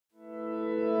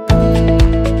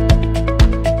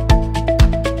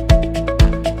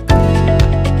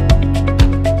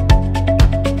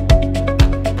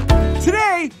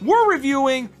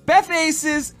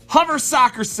Races hover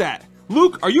soccer set.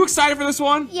 Luke, are you excited for this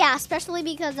one? Yeah, especially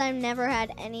because I've never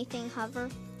had anything hover.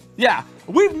 Yeah,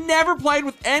 we've never played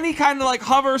with any kind of like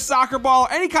hover soccer ball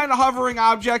or any kind of hovering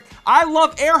object. I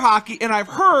love air hockey, and I've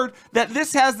heard that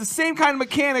this has the same kind of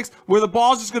mechanics where the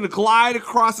ball's just gonna glide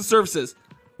across the surfaces.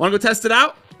 Wanna go test it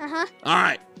out? Uh-huh. All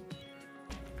right.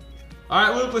 All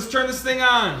right, Luke, let's turn this thing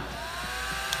on.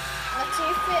 Let's see if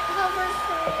it hovers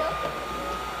for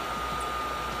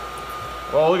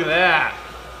Oh, look at that.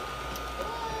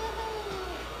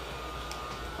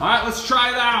 All right, let's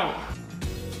try it out.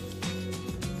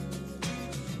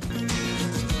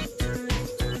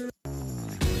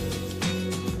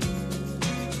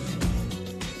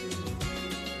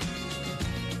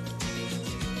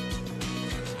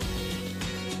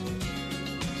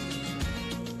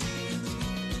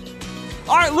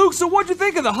 All right, Luke, so what'd you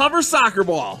think of the hover soccer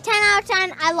ball? 10 out of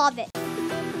 10, I love it.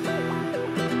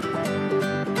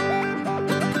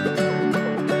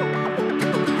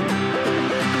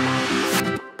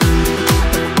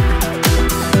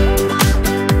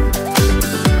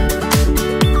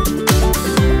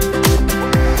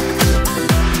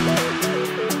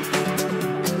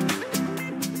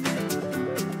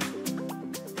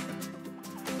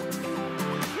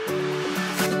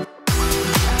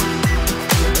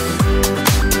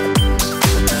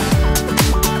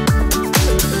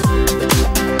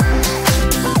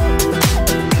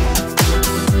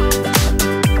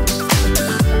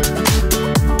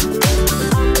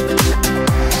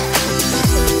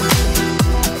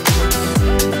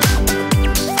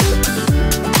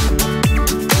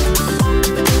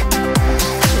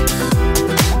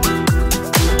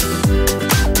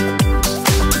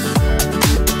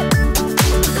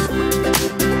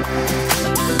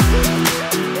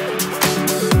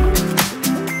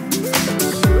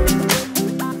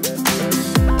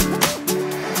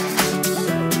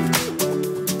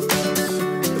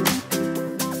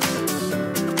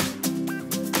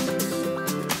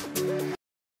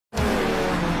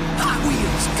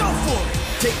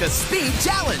 Take the speed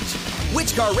challenge.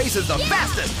 Which car races the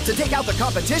fastest to take out the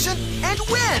competition and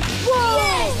win? Whoa!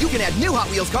 Yay! You can add new Hot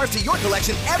Wheels cars to your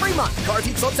collection every month. Cars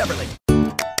each sold separately.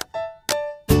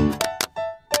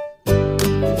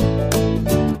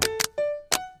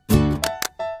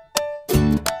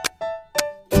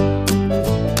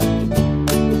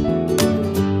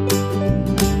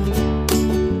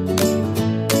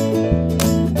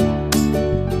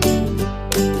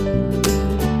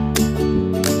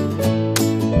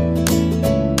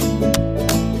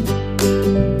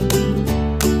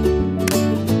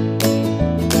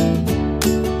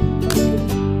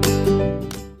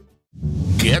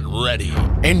 Get ready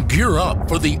and gear up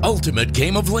for the ultimate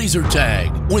game of laser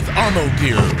tag with Armo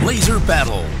Gear Laser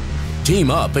Battle.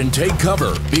 Team up and take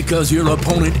cover because your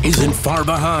opponent isn't far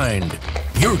behind.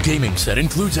 Your gaming set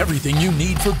includes everything you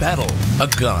need for battle, a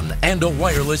gun and a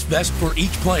wireless vest for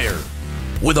each player.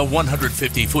 With a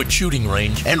 150-foot shooting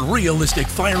range and realistic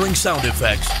firing sound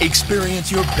effects,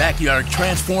 experience your backyard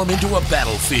transform into a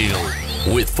battlefield.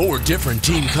 With 4 different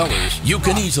team colors, you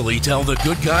can easily tell the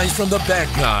good guys from the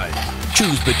bad guys.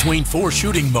 Choose between 4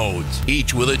 shooting modes,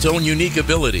 each with its own unique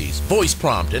abilities, voice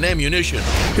prompt and ammunition,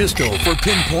 pistol for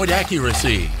pinpoint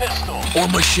accuracy, or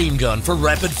machine gun for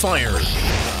rapid fire.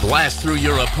 Blast through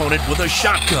your opponent with a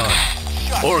shotgun,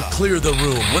 or clear the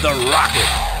room with a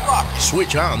rocket.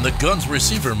 Switch on the gun's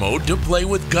receiver mode to play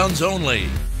with guns only.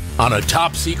 On a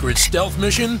top secret stealth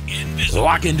mission,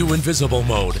 lock into invisible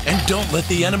mode and don't let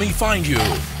the enemy find you.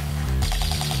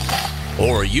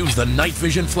 Or use the night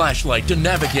vision flashlight to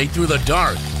navigate through the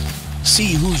dark.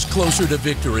 See who's closer to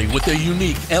victory with the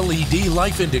unique LED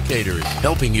life indicators,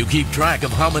 helping you keep track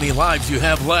of how many lives you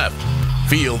have left.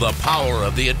 Feel the power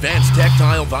of the advanced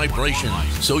tactile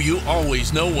vibrations, so you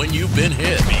always know when you've been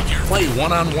hit. Play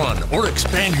one-on-one or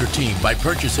expand your team by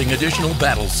purchasing additional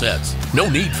battle sets. No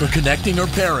need for connecting or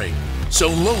pairing. So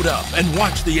load up and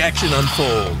watch the action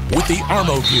unfold with the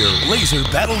Armo Gear Laser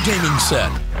Battle Gaming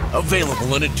Set.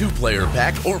 Available in a 2-player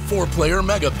pack or 4-player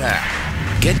mega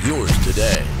pack. Get yours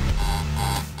today.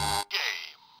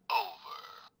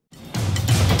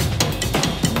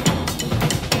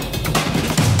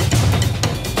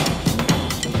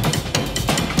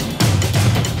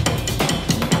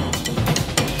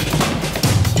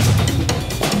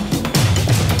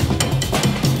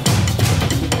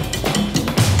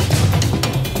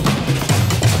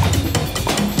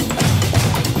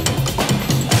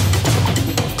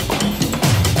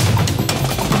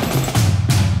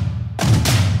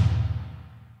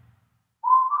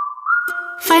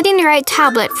 Finding the right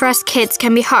tablet for us kids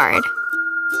can be hard.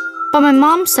 But my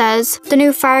mom says the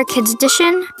new Fire Kids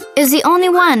edition is the only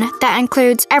one that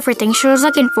includes everything she was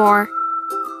looking for.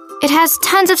 It has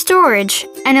tons of storage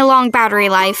and a long battery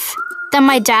life that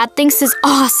my dad thinks is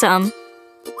awesome.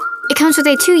 It comes with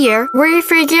a 2-year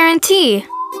worry-free guarantee.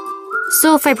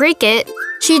 So if I break it,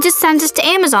 she just sends it to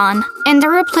Amazon and they'll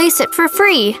replace it for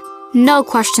free. No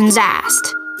questions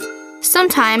asked.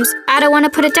 Sometimes I don't want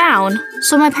to put it down,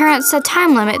 so my parents set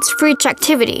time limits for each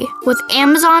activity with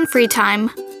Amazon Free Time.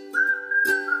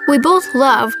 We both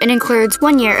love it includes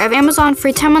 1 year of Amazon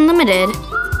Free Time Unlimited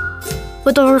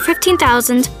with over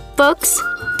 15,000 books,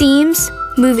 themes,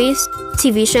 movies,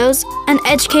 TV shows, and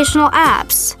educational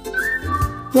apps.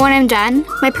 When I'm done,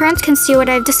 my parents can see what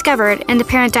I've discovered in the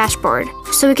parent dashboard,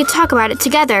 so we can talk about it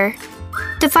together.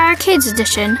 The Fire Kids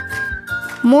Edition.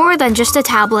 More than just a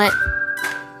tablet.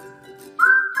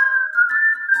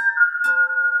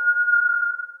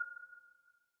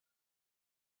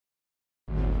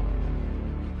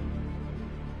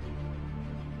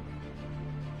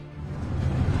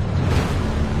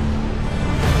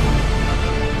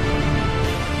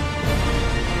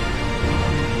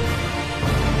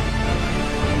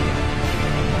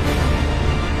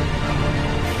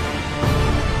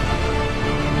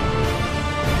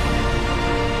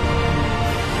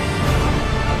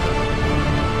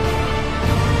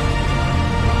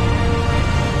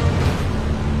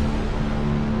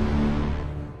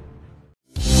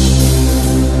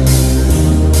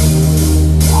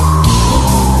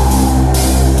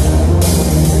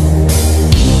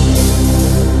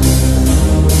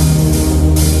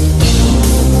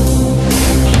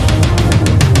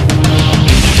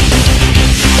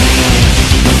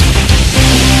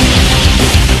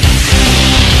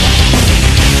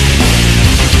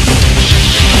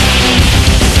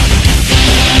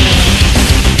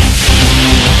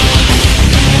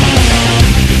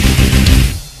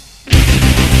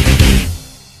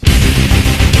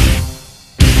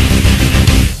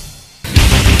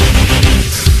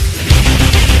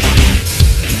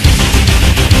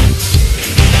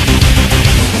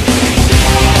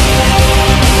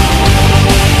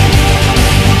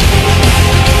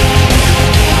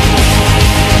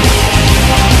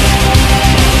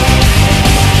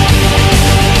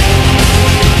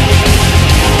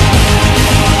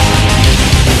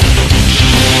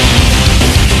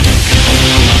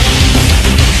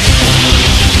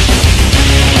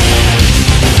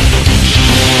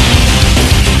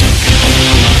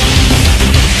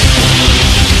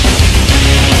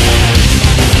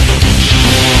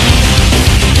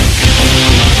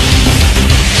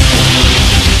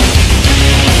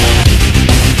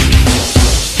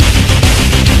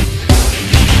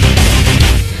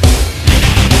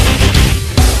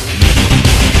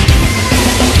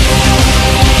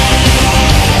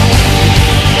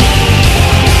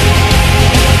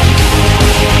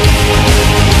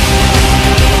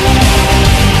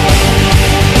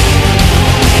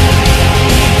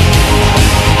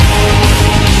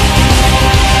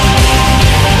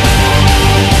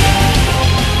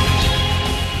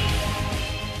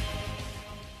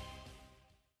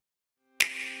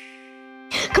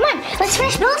 Come on, let's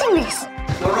finish building this.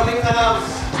 No running in the house.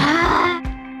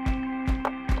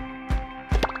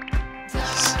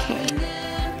 Okay.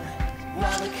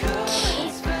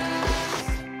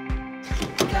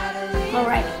 All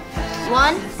right.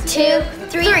 1, 2,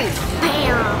 3.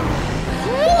 Bam!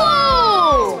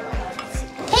 Whoa!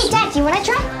 Hey, Dad, do you want to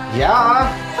try?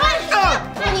 Yeah.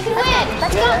 Come on, you can win.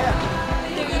 Let's go.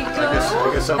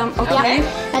 I guess so. Okay.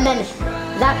 Yeah. And then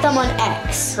that thumb on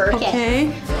X. Perfect.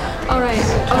 Okay. All right.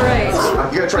 All right.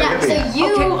 I'm gonna try to hit me. So you.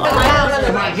 Okay.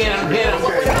 Come on, get him, get him.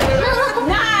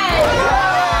 Nice.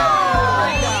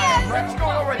 Let's go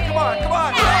already. Come on, come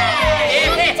on.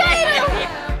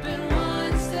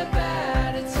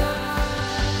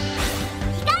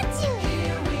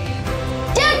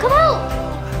 Dad, come out.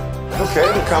 Okay,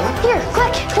 I'm coming. Here,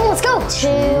 quick. Come on, let's go.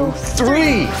 2,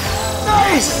 3.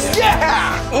 Nice.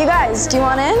 Yeah. You guys, do you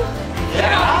want in?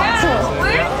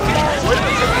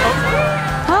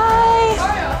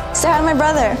 Hi. Say hi to my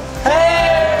brother.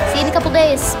 See you in a couple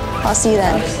days. I'll see you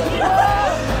then.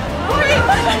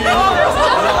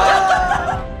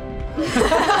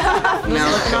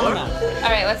 All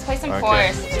right, let's play some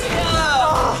fours.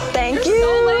 Thank you.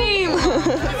 So lame.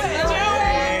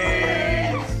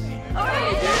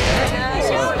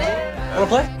 Wanna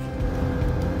play?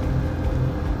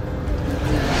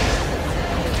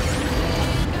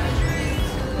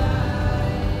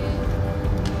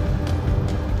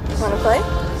 Want to play?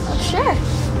 Oh, sure.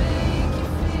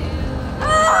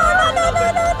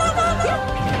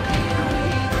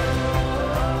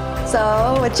 So,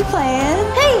 what you playing?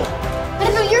 Hey, I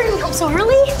didn't know you were gonna come so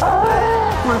early.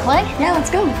 Wanna play? Yeah,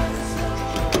 let's go.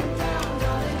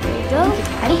 Here you go.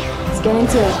 Ready? Let's get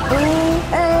into it.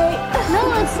 3, 8.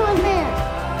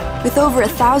 With over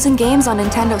 1,000 games on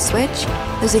Nintendo Switch,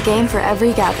 there's a game for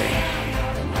every gathering.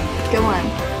 Good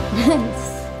one.